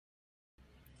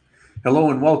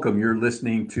Hello and welcome. You're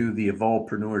listening to the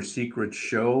Evolvepreneur Secrets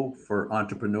Show for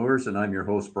entrepreneurs, and I'm your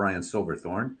host, Brian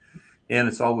Silverthorne. And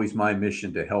it's always my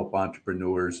mission to help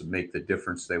entrepreneurs make the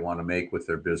difference they want to make with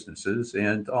their businesses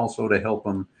and also to help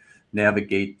them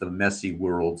navigate the messy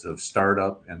worlds of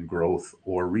startup and growth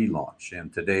or relaunch.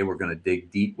 And today we're going to dig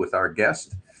deep with our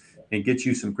guest and get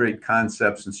you some great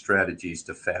concepts and strategies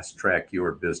to fast track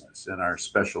your business. And our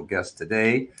special guest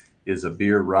today is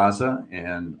Abeer Raza,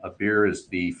 and Abeer is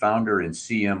the founder and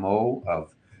CMO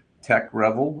of Tech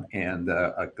Revel, and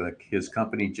his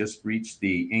company just reached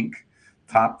the Inc.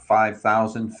 top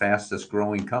 5,000 fastest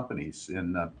growing companies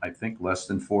in I think less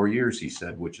than 4 years. He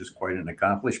said, which is quite an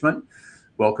accomplishment.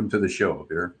 Welcome to the show,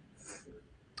 Abeer.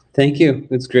 Thank you.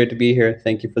 It's great to be here.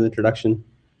 Thank you for the introduction.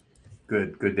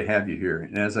 Good to have you here.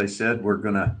 And as I said, we're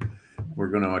gonna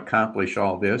accomplish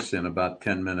all this in about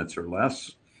 10 minutes or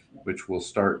less, which we'll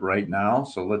start right now.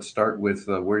 So let's start with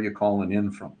where you calling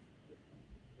in from.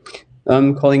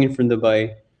 I'm calling in from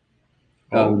Dubai.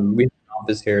 Oh, We have an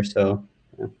office here, so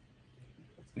yeah.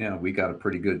 yeah, we got a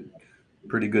pretty good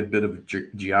bit of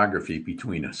geography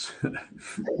between us.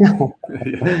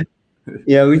 Yeah.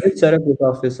 Yeah, we just set up this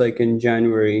office like in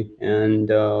January, and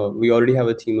we already have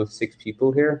a team of 6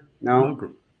 people here Oh,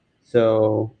 now.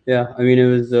 So yeah, I mean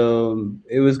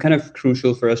it was kind of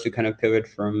crucial for us to kind of pivot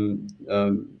from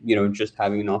just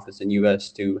having an office in US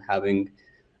to having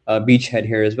a beachhead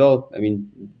here as well. I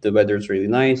mean the weather is really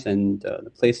nice, and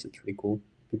the place is really cool.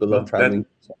 People love well, that traveling.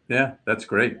 So. yeah, that's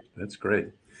great. That's great.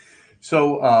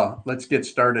 So let's get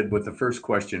started with the first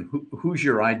question. Who's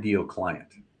your ideal client?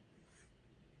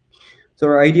 So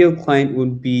our ideal client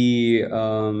would be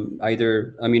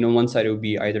either, I mean, on one side it would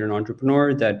be either an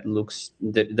entrepreneur that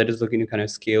is looking to kind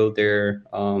of scale their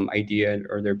idea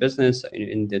or their business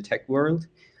in the tech world.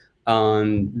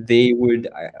 They would,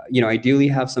 ideally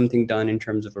have something done in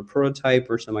terms of a prototype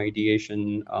or some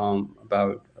ideation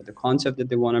about the concept that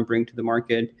they want to bring to the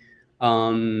market.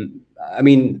 I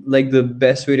mean, like the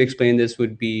best way to explain this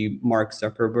would be Mark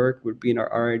Zuckerberg would be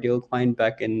our ideal client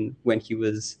back in when he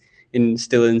was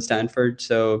still in Stanford,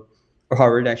 so or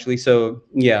Harvard actually. So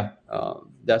yeah,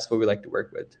 that's what we like to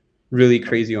work with. Really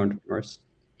crazy entrepreneurs.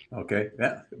 Okay.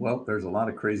 Yeah. Well, there's a lot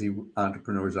of crazy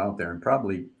entrepreneurs out there, and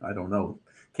probably, I don't know,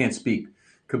 can't speak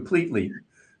completely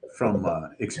from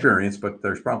experience, but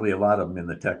there's probably a lot of them in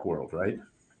the tech world, right?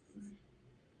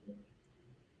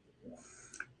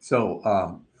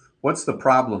 So, what's the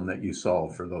problem that you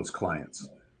solve for those clients?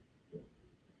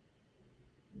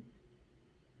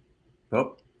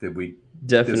 Oh, did we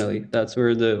just, Definitely, that's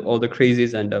where the all the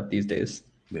crazies end up these days.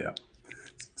 yeah.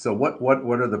 So,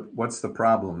 what's the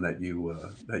problem that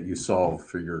you solve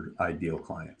for your ideal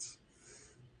clients?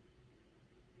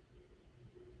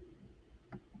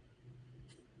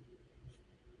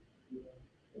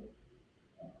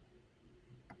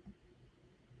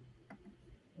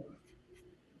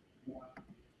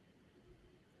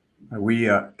 Are we?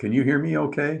 Can you hear me?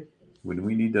 Okay. Would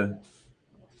we need to?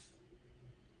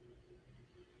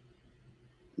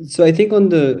 So I think on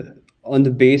the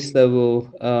base level,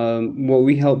 what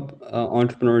we help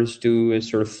entrepreneurs do is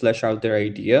sort of flesh out their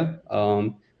idea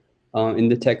in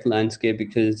the tech landscape,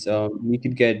 because we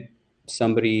could get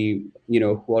somebody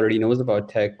who already knows about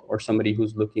tech, or somebody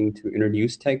who's looking to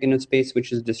introduce tech in a space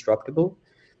which is disruptible.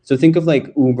 So think of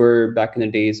like Uber back in the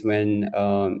days when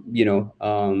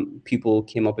people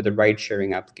came up with a ride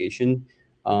sharing application,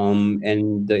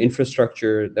 and the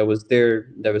infrastructure that was there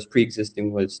that was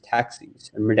pre-existing was taxis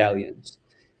and medallions.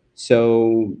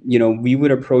 So we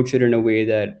would approach it in a way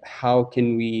that how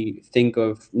can we think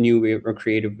of new way or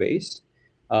creative ways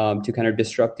to kind of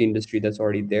disrupt the industry that's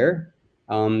already there.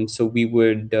 So we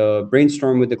would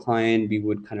brainstorm with the client, we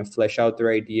would kind of flesh out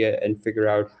their idea and figure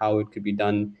out how it could be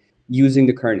done using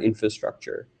the current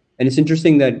infrastructure. And it's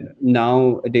interesting that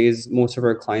nowadays most of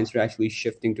our clients are actually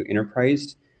shifting to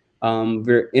enterprise,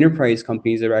 where enterprise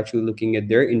companies are actually looking at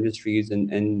their industries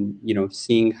and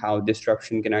seeing how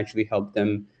disruption can actually help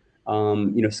them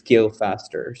scale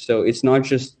faster. So it's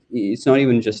not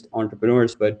even just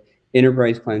entrepreneurs, but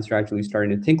enterprise clients are actually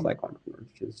starting to think like entrepreneurs,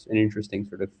 which is an interesting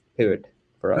sort of pivot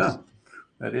for Yeah, us.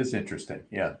 that is interesting.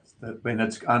 Yeah, I mean,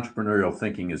 that's entrepreneurial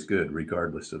thinking is good,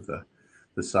 regardless of the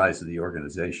size of the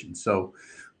organization. So,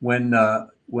 when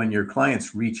your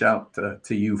clients reach out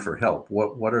to you for help,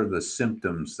 what are the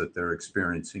symptoms that they're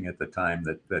experiencing at the time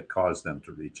that cause them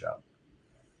to reach out?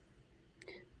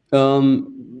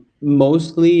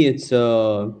 Mostly it's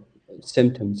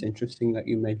symptoms. Interesting that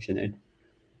you mention it.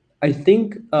 I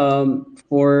think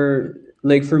for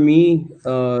me,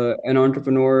 an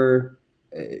entrepreneur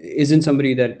isn't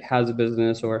somebody that has a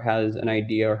business or has an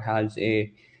idea or has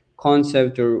a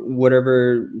concept or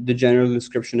whatever the general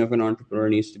description of an entrepreneur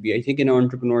needs to be. I think an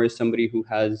entrepreneur is somebody who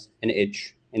has an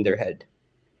itch in their head,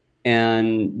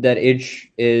 and that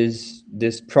itch is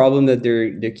this problem that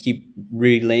they keep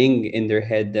relaying in their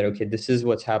head, that okay, this is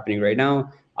what's happening right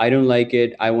now, I don't like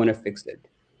it, I want to fix it.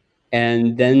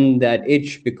 And then that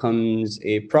itch becomes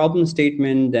a problem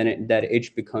statement, then that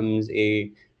itch becomes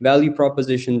a value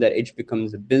proposition, that itch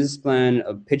becomes a business plan,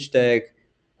 a pitch deck.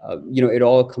 It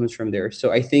all comes from there.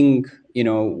 So I think,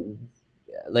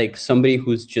 like somebody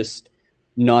who's just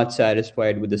not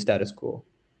satisfied with the status quo.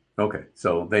 Okay,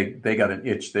 so they got an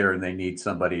itch there, and they need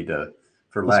somebody to,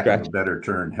 for lack of a better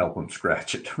term, help them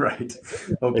scratch it, right?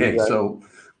 Okay, Exactly. so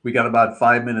we got about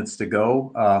 5 minutes to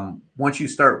go. Once you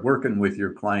start working with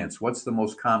your clients, what's the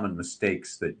most common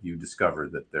mistakes that you discover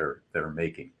that they're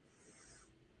making?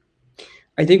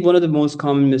 I think one of the most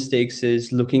common mistakes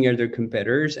is looking at their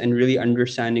competitors and really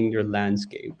understanding their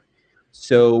landscape.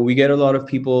 So we get a lot of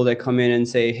people that come in and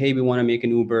say, hey, we want to make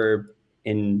an Uber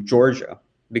in Georgia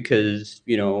because,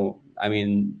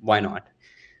 why not?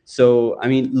 So,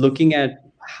 looking at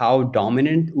how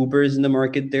dominant Uber is in the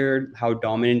market there, how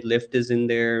dominant Lyft is in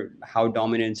there, how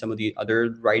dominant some of the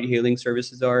other ride hailing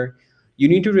services are, you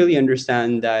need to really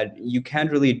understand that you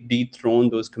can't really dethrone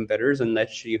those competitors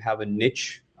unless you have a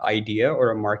niche idea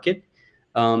or a market.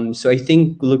 So I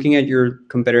think looking at your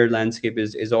competitor landscape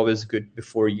is always good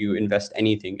before you invest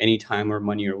anything, any time or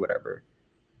money or whatever.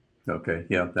 Okay,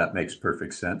 yeah, that makes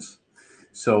perfect sense.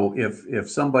 So if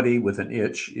somebody with an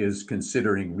itch is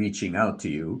considering reaching out to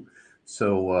you,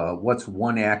 so what's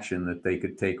one action that they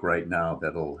could take right now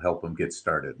that'll help them get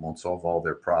started? Won't solve all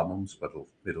their problems, but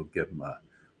it'll give them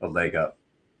a leg up.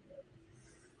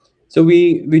 So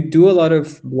we do a lot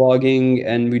of blogging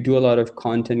and we do a lot of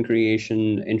content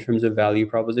creation in terms of value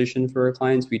proposition for our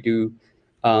clients. We do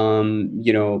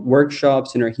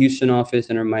workshops in our Houston office,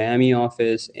 in our Miami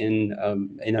office, in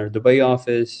our Dubai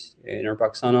office, in our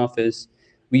Pakistan office.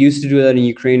 We used to do that in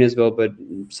Ukraine as well, but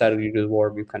sadly due to the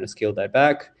war, we've kind of scaled that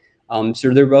back.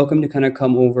 So they're welcome to kind of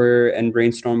come over and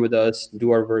brainstorm with us,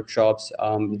 do our workshops.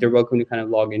 They're welcome to kind of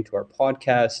log into our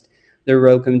podcast. They're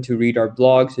welcome to read our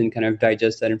blogs and kind of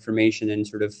digest that information and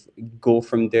sort of go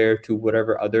from there to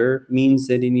whatever other means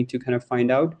that they need to kind of find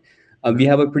out. We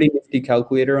have a pretty nifty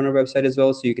calculator on our website as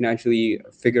well, so you can actually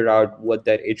figure out what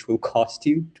that itch will cost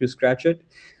you to scratch it.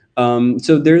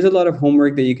 So there's a lot of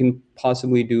homework that you can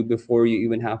possibly do before you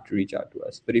even have to reach out to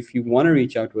us. But if you want to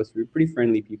reach out to us, we're pretty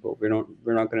friendly people. We're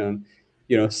not going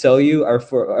to sell you. Our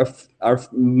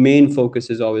main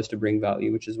focus is always to bring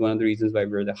value, which is one of the reasons why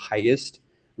we're the highest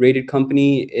rated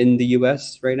company in the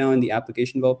US right now in the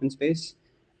application development space.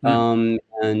 And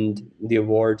the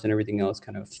awards and everything else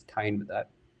kind of tie in with that.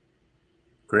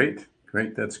 Great.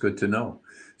 That's good to know.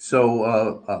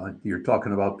 So you're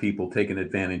talking about people taking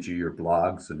advantage of your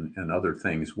blogs and other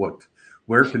things.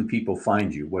 Where can people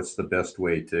find you? What's the best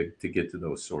way to get to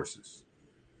those sources?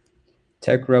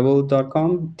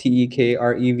 Techrebel.com,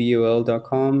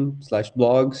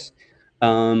 tekrevol.com/blogs.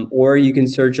 Or you can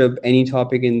search up any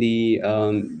topic in the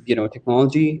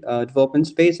technology development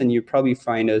space, and you probably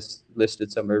find us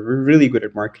listed somewhere. We're really good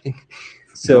at marketing,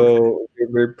 so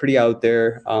we're pretty out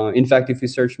there. In fact, if you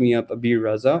search me up, Abeer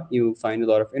Raza, you'll find a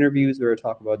lot of interviews where I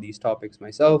talk about these topics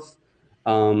myself.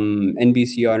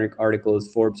 NBC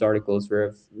articles, Forbes articles, where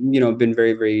I've been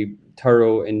very, very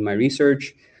thorough in my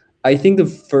research. I think the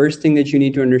first thing that you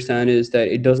need to understand is that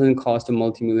it doesn't cost a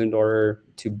multi-million-dollar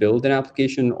to build an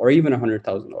application or even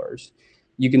 $100,000.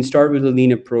 You can start with a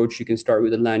lean approach. You can start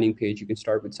with a landing page. You can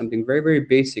start with something very, very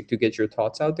basic to get your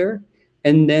thoughts out there,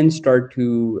 and then start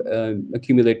to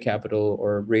accumulate capital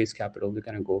or raise capital to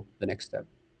kind of go the next step.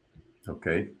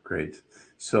 Okay, great.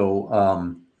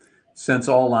 So since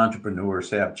all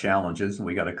entrepreneurs have challenges, and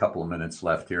we got a couple of minutes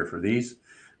left here for these,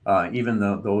 even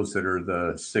those that are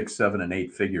the 6, 7, and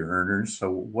 8-figure earners.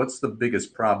 So what's the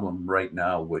biggest problem right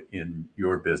now in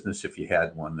your business, if you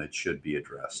had one, that should be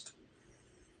addressed?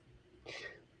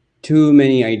 Too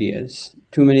many ideas,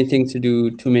 too many things to do,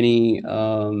 too many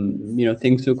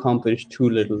things to accomplish, too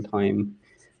little time.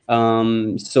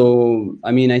 So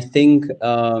I think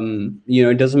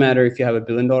it doesn't matter if you have $1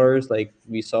 billion, like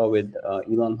we saw with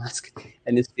Elon Musk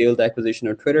and his failed acquisition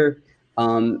of Twitter.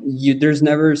 There's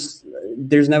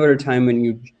never a time when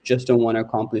you just don't want to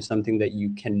accomplish something that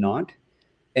you cannot,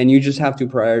 and you just have to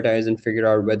prioritize and figure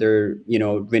out whether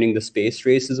winning the space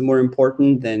race is more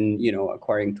important than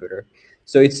acquiring Twitter.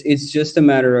 So it's just a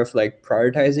matter of like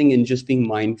prioritizing and just being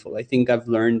mindful. I think I've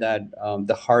learned that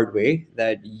the hard way,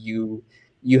 that you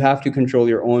have to control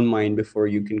your own mind before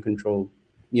you can control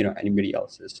anybody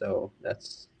else's. So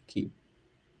that's key.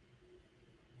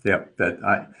 Yeah,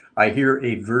 I hear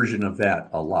a version of that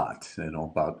a lot,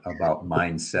 about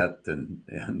mindset and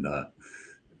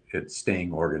it's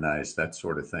staying organized, that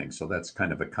sort of thing. So that's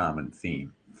kind of a common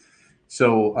theme.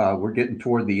 So we're getting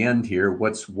toward the end here.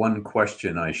 What's one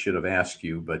question I should have asked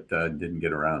you but didn't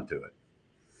get around to it?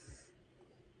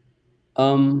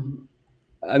 Um,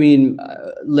 I mean,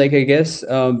 like I guess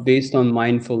based on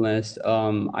mindfulness,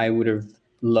 I would have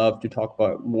loved to talk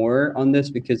about more on this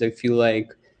because I feel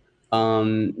like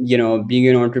being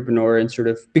an entrepreneur and sort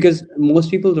of because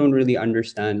most people don't really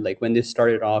understand like when they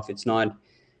started off, it's not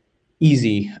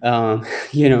easy.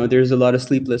 There's a lot of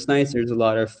sleepless nights, there's a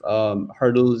lot of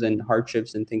hurdles and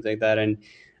hardships and things like that, and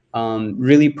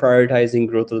really prioritizing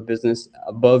growth of the business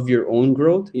above your own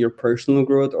growth, your personal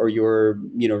growth, or your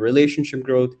relationship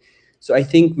growth. So I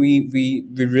think we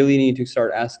really need to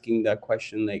start asking that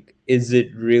question, like, is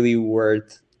it really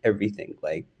worth everything?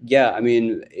 Like, yeah, I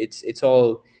mean, it's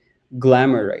all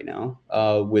glamour right now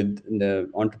with the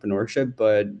entrepreneurship,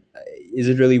 but is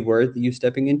it really worth you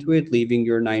stepping into it, leaving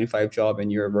your 9 to 5 job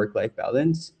and your work life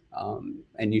balance?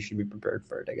 And you should be prepared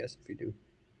for it, I guess, if you do.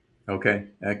 Okay,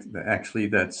 actually,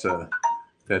 that's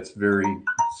very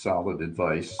solid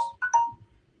advice.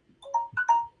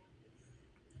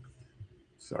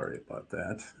 Sorry about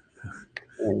that.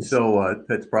 Nice. So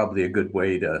that's probably a good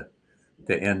way to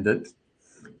end it.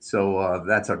 So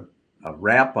that's a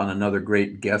wrap on another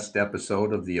great guest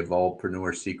episode of the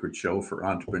Evolvepreneur Secret Show for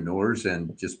entrepreneurs.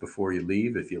 And just before you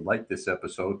leave, if you like this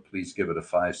episode, please give it a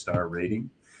 5-star rating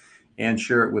and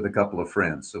share it with a couple of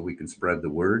friends so we can spread the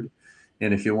word.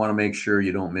 And if you want to make sure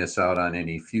you don't miss out on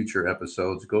any future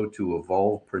episodes, go to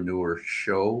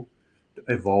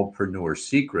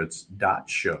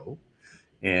evolvepreneursecrets.show.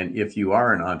 And if you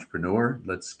are an entrepreneur,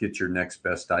 let's get your next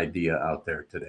best idea out there today.